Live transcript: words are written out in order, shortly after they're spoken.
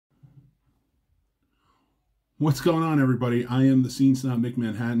What's going on, everybody? I am the Scene Snob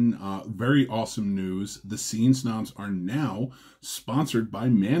McManhattan. Very awesome news. The Scene Snobs are now sponsored by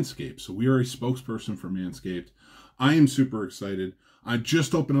Manscaped. So we are a spokesperson for Manscaped. I am super excited. I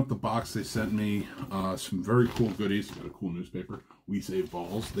just opened up the box. They sent me some very cool goodies. Got a cool newspaper. We Save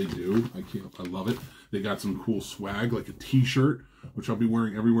Balls. They do. I love it. They got some cool swag, like a t-shirt, which I'll be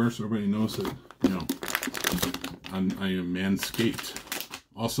wearing everywhere so everybody knows that, you know, I am Manscaped.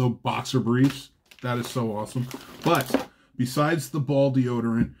 Also, boxer briefs. That is so awesome. But besides the ball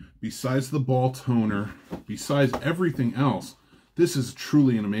deodorant, besides the ball toner, besides everything else, this is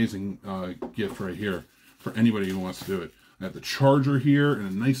truly an amazing gift right here for anybody who wants to do it. I have the charger here and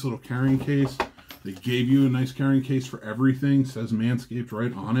a nice little carrying case. They gave you a nice carrying case for everything. It says Manscaped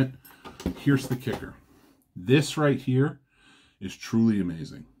right on it. Here's the kicker. This right here is truly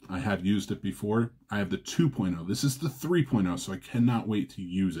amazing. I have used it before. I have the 2.0. This is the 3.0, so I cannot wait to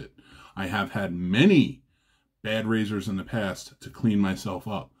use it. I have had many bad razors in the past to clean myself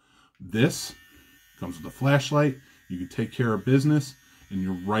up. This comes with a flashlight. You can take care of business, and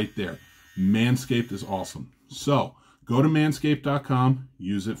you're right there. Manscaped is awesome. So go to manscaped.com.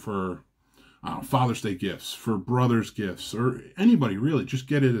 Use it for Father's Day gifts, for brothers' gifts, or anybody really. Just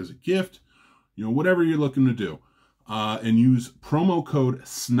get it as a gift, you know, whatever you're looking to do. And use promo code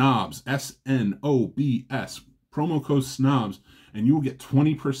SNOBS, S-N-O-B-S, promo code SNOBS, and you will get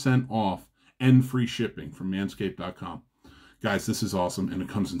 20% off and free shipping from manscaped.com. Guys, this is awesome, and it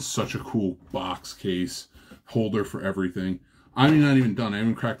comes in such a cool box case, holder for everything. I'm not even done. I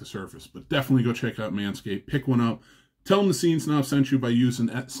haven't cracked the surface, but definitely go check out Manscaped. Pick one up. Tell them the Scene Snob sent you by using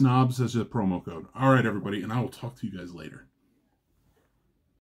 @snobs as a promo code. All right, everybody, and I will talk to you guys later.